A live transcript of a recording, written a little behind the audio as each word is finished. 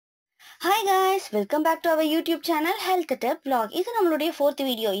Hi guys, welcome back to our YouTube channel Health Tip Vlog. இது நம்மளுடைய 4th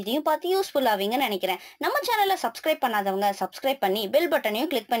video. இதையும் பார்த்து useful ஆவீங்கன்னு நினைக்கிறேன். நம்ம சேனலை சப்ஸ்கிரைப் பண்ணாதவங்க சப்ஸ்கிரைப் பண்ணி பெல் பட்டனையும்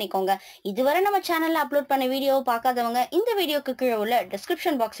கிளிக் பண்ணிக்கோங்க. இதுவரை நம்ம சேனல்ல அப்லோட் பண்ண வீடியோவை பார்க்காதவங்க இந்த வீடியோக்கு கீழே உள்ள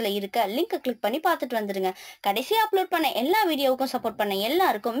டிஸ்கிரிப்ஷன் பாக்ஸ்ல இருக்க லிங்க் கிளிக் பண்ணி பார்த்துட்டு வந்துருங்க. கடைசியா அப்லோட் பண்ண எல்லா வீடியோவுக்கும் சப்போர்ட் பண்ண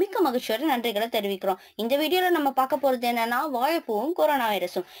எல்லாருக்கும் மிக்க மகிழ்ச்சியோட நன்றிகளை தெரிவிக்கிறோம். இந்த வீடியோல நம்ம பார்க்க போறது என்னன்னா வாழைப்பூவும் கொரோனா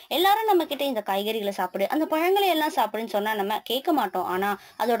வைரஸும். எல்லாரும் நம்ம கிட்ட இந்த காய்கறிகளை சாப்பிடு, அந்த பழங்களை எல்லாம் சாப்பிடுன்னு சொன்னா நம்ம கேட்க மாட்டோம். ஆனா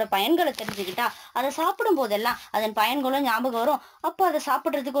அதோட பயன்களை தெரிஞ்சுக்கிட்டா அதை சாப்பிடும் போதெல்லாம் அதன் பயன்களும் ஞாபகம் வரும். அப்போ அதை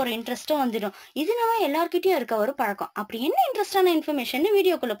சாப்பிடுறதுக்கு ஒரு இன்ட்ரெஸ்டும் வந்துடும். இது நம்ம எல்லார்கிட்டயும் இருக்க ஒரு பழக்கம். அப்படி என்ன இன்ட்ரெஸ்டான இன்ஃபர்மேஷன்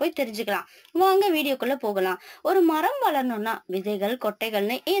வீடியோக்குள்ள போய் தெரிஞ்சுக்கலாம். வாங்க வீடியோக்குள்ள போகலாம். ஒரு மரம் வளரணும்னா விதைகள்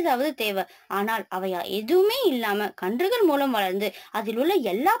கொட்டைகள்னு ஏதாவது தேவை. ஆனால் அவையா எதுவுமே இல்லாம கன்றுகள் மூலம் வளர்ந்து அதில் உள்ள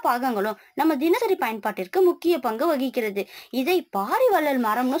எல்லா பாகங்களும் நம்ம தினசரி பயன்பாட்டிற்கு முக்கிய பங்கு வகிக்கிறது. இதை பாரி வள்ளல்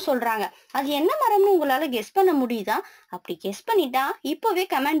மரம்னு சொல்றாங்க. அது என்ன மரம்னு உங்களால கெஸ் பண்ண முடியுதா? அப்படி கெஸ் பண்ணிட்டா இப்பவே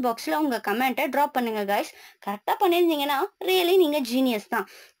கமெண்ட் பாக்ஸ்ல உங்க கமெண்ட்டை டிராப் பண்ணுங்க கைஸ். கரெக்டா பண்ணிருந்தீங்கன்னா ரியலி நீங்க ஜீனியஸ் தான்.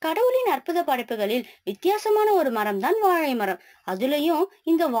 கடவுளின் அற்புத படைப்புகளில் வித்தியாசமான ஒரு மரம் தான் வாழை மரம். அதுலயும்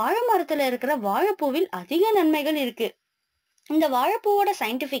இந்த வாழை மரத்துல இருக்கிற வாழைப்பூவில் அதிக நன்மைகள் இருக்கு. இந்த வாழைப்பூவோட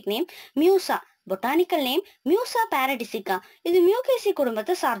scientific name Musa, botanical name Musa பாரடிசிகா. இது மியூகேசி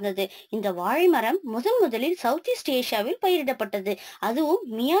குடும்பத்தை சார்ந்தது. இந்த வாழை மரம் முதலில் சவுத் ஈஸ்ட் ஏசியாவில் பயிரிடப்பட்டது. அதுவும்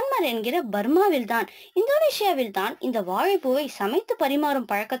மியான்மர் என்கிற பர்மாவில் தான். இந்தோனேஷியாவில் தான் இந்த வாழைப்பூவை சமைத்து பரிமாறும்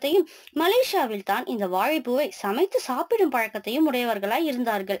பழக்கத்தையும், மலேசியாவில் தான் இந்த வாழைப்பூவை சமைத்து சாப்பிடும் பழக்கத்தையும் உடையவர்களாய்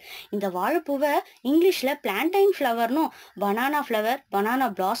இருந்தார்கள். இந்த வாழைப்பூவை இங்கிலீஷ்ல பிளான்டைன் ஃபிளவர்னும், பனானா ஃபிளவர், பனானா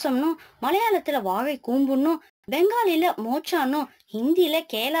பிளாசம்னும், மலையாளத்துல வாழை கூம்புன்னும், பெங்காலில மோச்சானும், ஹிந்தியில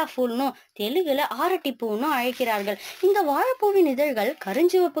கேலா ஃபூல்னும், தெலுங்குல ஆரட்டிப்பூன்னு அழைக்கிறார்கள். இந்த வாழைப்பூவின் இதழ்கள்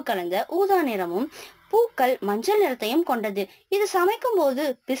கருஞ்சிவப்பு கலந்த ஊதா நிறமும் பூக்கள் மஞ்சள் நிறத்தையும் கொண்டது. இது சமைக்கும் போது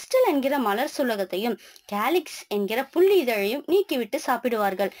பிஸ்டல் என்கிற மலர் சுலகத்தையும் கேலிக்ஸ் என்கிற புள்ளி இதழையும் நீக்கிவிட்டு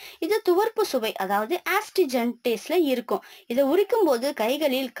சாப்பிடுவார்கள். இது துவர்ப்பு சுவை, அதாவது ஆஸ்டிஜன் டேஸ்ட்ல இருக்கும். இதை உரிக்கும் போது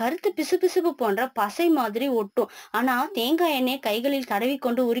கைகளில் கருத்து பிசுபிசுப்பு போன்ற பசை மாதிரி ஒட்டும். ஆனா தேங்காய் எண்ணெய் கைகளில் தடவி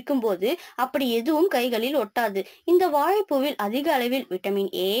கொண்டு உரிக்கும் போது அப்படி எதுவும் கைகளில் ஒட்டாது. இந்த வாழைப்பூவில் அதிக அளவில்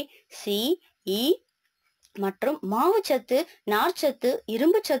விட்டமின் ஏ, சி, இ மற்றும் மாவுச்சத்து, நார்ச்சத்து,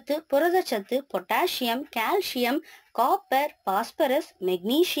 இரும்புச்சத்து, புரதச்சத்து, potassium, calcium, copper, phosphorus,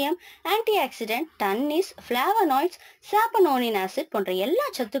 magnesium, anti accident, டன்னிஸ், பிளாவனாய்ட்ஸ், சாப்பனோனின் acid போன்ற எல்லா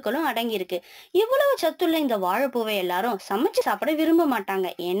சத்துக்களும் அடங்கியிருக்கு. இவ்வளவு சத்துள்ள இந்த வாழைப்பூவை எல்லாரும் சமைச்சு சாப்பிட விரும்ப மாட்டாங்க.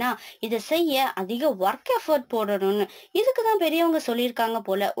 ஏன்னா இதை செய்ய அதிக ஒர்க் எஃபர்ட் போடணும்னு. இதுக்குதான் பெரியவங்க சொல்லியிருக்காங்க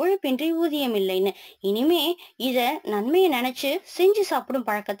போல, உழைப்பின்றி ஊதியம் இல்லைன்னு. இனிமே இத நன்மையை நினைச்சு செஞ்சு சாப்பிடும்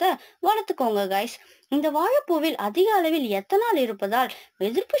பழக்கத்தை வளர்த்துக்கோங்க கைஸ். இந்த வாழைப்பூவில் அதிக அளவில் எத்தனால் இருப்பதால்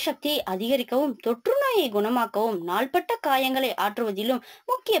எதிர்ப்பு சக்தியை அதிகரிக்கவும், தொற்று நோயை குணமாக்கவும், நாள்பட்ட காயங்களை ஆற்றுவதிலும்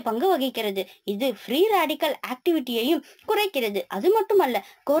முக்கிய பங்கு வகிக்கிறது. இது ஃப்ரீ ரேடிக்கல் ஆக்டிவிட்டியையும் குறைக்கிறது. அது மட்டுமல்ல,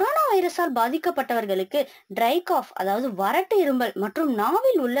 கொரோனா வைரஸால் பாதிக்கப்பட்டவர்களுக்கு ட்ரை காஃப், அதாவது வறட்டு இருமல் மற்றும்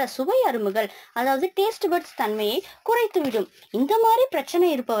நாவில் உள்ள சுவை அரும்புகள், அதாவது டேஸ்ட் பட்ஸ் தன்மையை குறைத்துவிடும். இந்த மாதிரி பிரச்சனை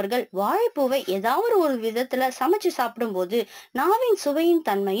இருப்பவர்கள் வாழைப்பூவை ஏதாவது ஒரு விதத்துல சமைச்சு சாப்பிடும் போது நாவின் சுவையின்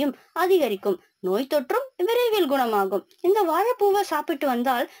தன்மையும் அதிகரிக்கும். நோய் தொற்றும் விரைவில் குணமாகும். இந்த வாழைப்பூவை சாப்பிட்டு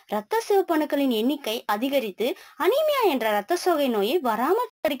வந்தால் இரத்த சிவப்பணுக்களின் எண்ணிக்கை அதிகரித்து அனீமியா என்ற இரத்த சோகை நோயை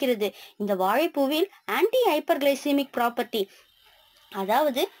வராமல் தடுக்கிறது. இந்த வாழைப்பூவில் ஆன்டி ஹைப்பர்கிளைசீமிக் ப்ராப்பர்ட்டி,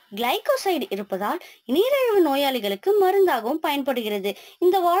 அதாவது கிளைகோசைடு இருப்பதால் நீரிழிவு நோயாளிகளுக்கு மருந்தாகவும் பயன்படுகிறது.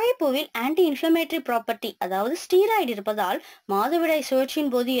 இந்த வாழைப்பூவில் ஆன்டி இன்ஃப்ளமேட்டரி ப்ராப்பர்ட்டி, அதாவது ஸ்டீராய்டு இருப்பதால் மாதவிடாய்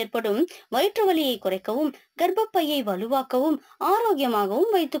சுழற்சியின் போது ஏற்படும் வயிற்று வலியை குறைக்கவும், கர்ப்பப்பையை வலுவாக்கவும்,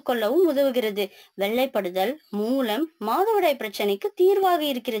 ஆரோக்கியமாகவும் வைத்துக் கொள்ளவும் உதவுகிறது. வெள்ளைப்படுதல், மூலம், மாதவிடாய் பிரச்சனைக்கு தீர்வாக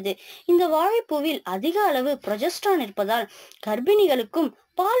இருக்கிறது. இந்த வாழைப்பூவில் அதிக அளவு புரொஜெஸ்ட்ரான் இருப்பதால் கர்ப்பிணிகளுக்கும்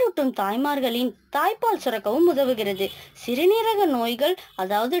பாலூட்டும் தாய்மார்களின் தாய்ப்பால் சுரக்கவும் உதவுகிறது. சிறுநீரக நோய்கள்,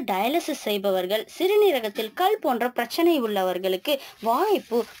 அதாவது டயாலிசிஸ் செய்பவர்கள், சிறுநீரகத்தில் கல் போன்ற பிரச்சனை உள்ளவர்களுக்கு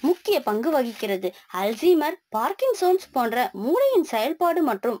வாழைப்பூ முக்கிய பங்கு வகிக்கிறது. அல்சீமர், பார்க்கின்சோன்ஸ் போன்ற மூளையின் செயல்பாடு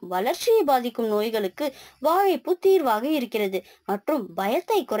மற்றும் வளர்ச்சியை பாதிக்கும் நோய்களுக்கு வாழைப்பூ தீர்வாக இருக்கிறது. மற்றும்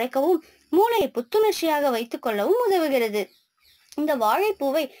பயத்தை குறைக்கவும், மூளையை புத்துணர்ச்சியாக வைத்துக் கொள்ளவும் உதவுகிறது. இந்த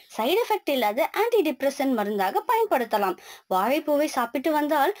வாழைப்பூவை சைடு எஃபெக்ட் இல்லாத ஆன்டி டிப்ரெசன்ட் மருந்தாக பயன்படுத்தலாம். வாழைப்பூவை சாப்பிட்டு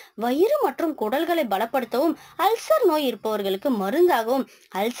வந்தால் வயிறு மற்றும் குடல்களை பலப்படுத்தவும், அல்சர் நோய் இருப்பவர்களுக்கு மருந்தாகவும்,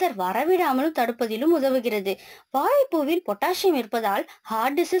 அல்சர் வரவிடாமலும் தடுப்பதிலும் உதவுகிறது. வாழைப்பூவில் பொட்டாசியம் இருப்பதால்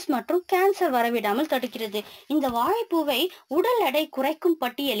ஹார்ட் டிசீஸ் மற்றும் கேன்சர் வரவிடாமல் தடுக்கிறது. இந்த வாழைப்பூவை உடல் எடை குறைக்கும்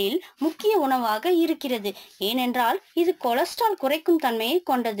பட்டியலில் முக்கிய உணவாக இருக்கிறது. ஏனென்றால் இது கொலஸ்ட்ரால் குறைக்கும் தன்மையை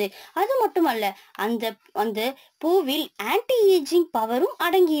கொண்டது. அது மட்டுமல்ல, அந்த பூவில் ஆன்டி ஏஜிங் பவரும்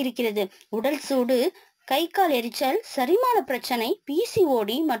அடங்கி இருக்கிறது. உடல் சூடு கை கால் எரிச்சல், செரிமான பிரச்சனை,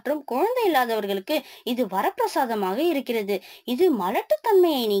 பிசிஓடி மற்றும் குழந்தை இல்லாதவர்களுக்கு இது வரப்பிரசாதமாக இருக்கிறது. இது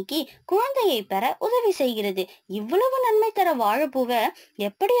மலட்டுத்தன்மையை நீக்கி குழந்தையை பெற உதவி செய்கிறது. இவ்வளவு நன்மை தர வாழைப்பூவை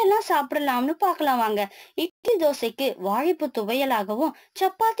எப்படியெல்லாம் சாப்பிடலாம்னு பார்க்கலாம் வாங்க. இட்லி தோசைக்கு வாழைப்பூ துவையலாகவும்,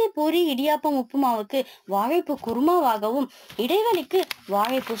 சப்பாத்தி பூரி இடியாப்பம் உப்புமாவுக்கு வாழைப்பூ குருமாவாகவும், இடைவெளிக்கு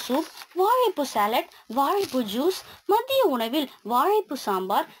வாழைப்பூ சூப், வாழைப்பூ சாலட், வாழைப்பூ ஜூஸ், மதிய உணவில் வாழைப்பூ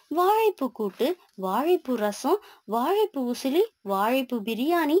சாம்பார், வாழைப்பூ கூட்டு, வாழைப்பூ ரசம், வாழைப்பூ உசிலி, வாழைப்பூ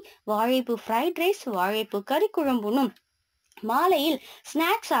பிரியாணி, வாழைப்பூ ஃப்ரைட் ரைஸ், வாழைப்பூ கறி குழம்புன்னு மாலையில்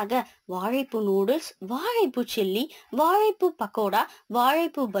ஸ்நாக்ஸாக வாழைப்பூ நூடுல்ஸ், வாழைப்பூ சில்லி, வாழைப்பூ பக்கோடா,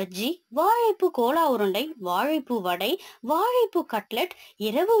 வாழைப்பூ பஜ்ஜி, வாழைப்பூ கோலா உருண்டை, வாழைப்பூ வடை, வாழைப்பூ கட்லெட்,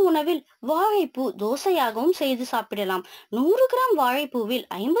 இரவு உணவில் வாழைப்பூ தோசையாகவும் செய்து சாப்பிடலாம். 100 கிராம் வாழைப்பூவில்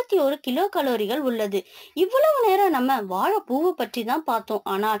 51 கிலோ கலோரிகள் உள்ளது. இவ்வளவு நேரம் நம்ம வாழைப்பூவை பற்றி தான் பார்த்தோம்.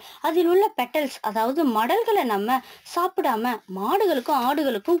 ஆனால் அதில் உள்ள பெட்டல்ஸ், அதாவது மடல்களை நம்ம சாப்பிடாம மாடுகளுக்கும்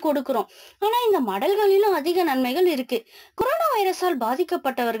ஆடுகளுக்கும் கொடுக்கிறோம். ஆனா இந்த மடல்களிலும் அதிக நன்மைகள் இருக்கு. கொரோனா வைரஸால்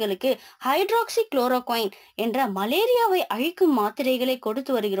பாதிக்கப்பட்டவர்களுக்கு ஹைட்ராக்சி குளோரோகுயின் என்ற மலேரியாவை அழிக்கும் மாத்திரைகளை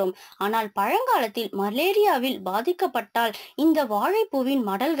கொடுத்து வருகிறோம். ஆனால் பழங்காலத்தில் மலேரியாவில் பாதிக்கப்பட்டால் இந்த வாழைப்பூவின்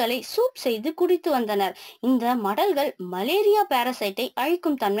மடல்களை சூப் செய்து குடித்து வந்தனர். இந்த மடல்கள் மலேரியா பாரசைட்டை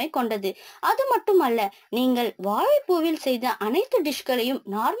அழிக்கும் தன்மை கொண்டது. அது மட்டுமல்ல, நீங்கள் வாழைப்பூவில் செய்த அனைத்து டிஷ்களையும்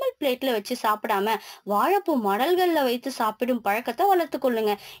நார்மல் பிளேட்ல வச்சு சாப்பிடாம வாழைப்பூ மடல்கள்ல வைத்து சாப்பிடும் பழக்கத்தை வளர்த்து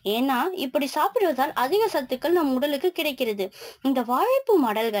கொள்ளுங்க. ஏன்னா இப்படி சாப்பிடுவதால் அதிக சத்துக்கள் நம் உடலுக்கு கிடைக்கிறது. இந்த வாழைப்பூ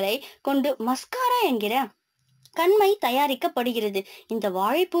மடல்களை கொண்டு மஸ்காரா என்கிற கண்மை தயாரிக்கப்படுகிறது. இந்த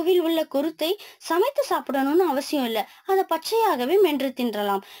வாழைப்பூவில் உள்ள குருத்தை சமைத்து சாப்பிடணும்னு அவசியம் இல்லை. அதை பச்சையாகவே மென்று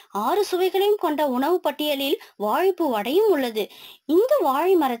தின்றலாம். 6 சுவைகளையும் கொண்ட உணவு பட்டியலில் வாழைப்பூ வடையும் உள்ளது. இந்த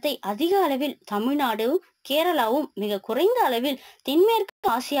வாழை மரத்தை அதிக அளவில் தமிழ்நாடு, கேரளாவும் மிக குறைந்த அளவில்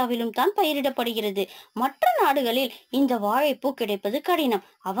தென்மேற்கு ஆசியாவிலும் தான் பயிரிடப்படுகிறது. மற்ற நாடுகளில் இந்த வாழைப்பூ கிடைப்பது கடினம்.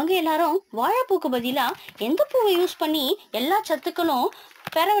 அவங்க எல்லாரும் வாழைப்பூக்கு பதிலா எந்த பூவை யூஸ் பண்ணி எல்லா சத்துக்களும்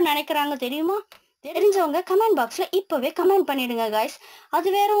பெற நினைக்கிறாங்க தெரியுமா? தெரிஞ்சவங்க கமெண்ட் பாக்ஸ்ல இப்பவே கமெண்ட் பண்ணிடுங்க கைஸ். அது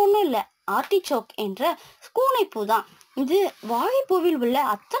வேற ஒண்ணும் இல்ல, ஆர்டிச்சோக் என்ற கூனைப்பூ தான். இது வாழைப்பூவில் உள்ள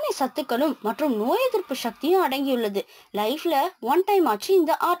அத்தனை சத்துக்களும் மற்றும் நோய் எதிர்ப்பு சக்தியும் அடங்கியுள்ளது. லைஃப்ல 1 டைம் ஆச்சு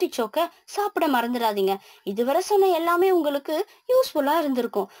இந்த ஆர்டிச்சோக்கை சாப்பிட மறந்துடாதீங்க. இதுவரை சொன்ன எல்லாமே உங்களுக்கு யூஸ்ஃபுல்லா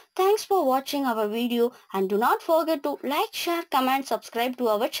இருந்திருக்கும். தேங்க்ஸ் ஃபார் வாட்சிங் அவர் video and to not forget to like, share, comment, subscribe to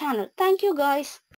our channel. Thank you guys.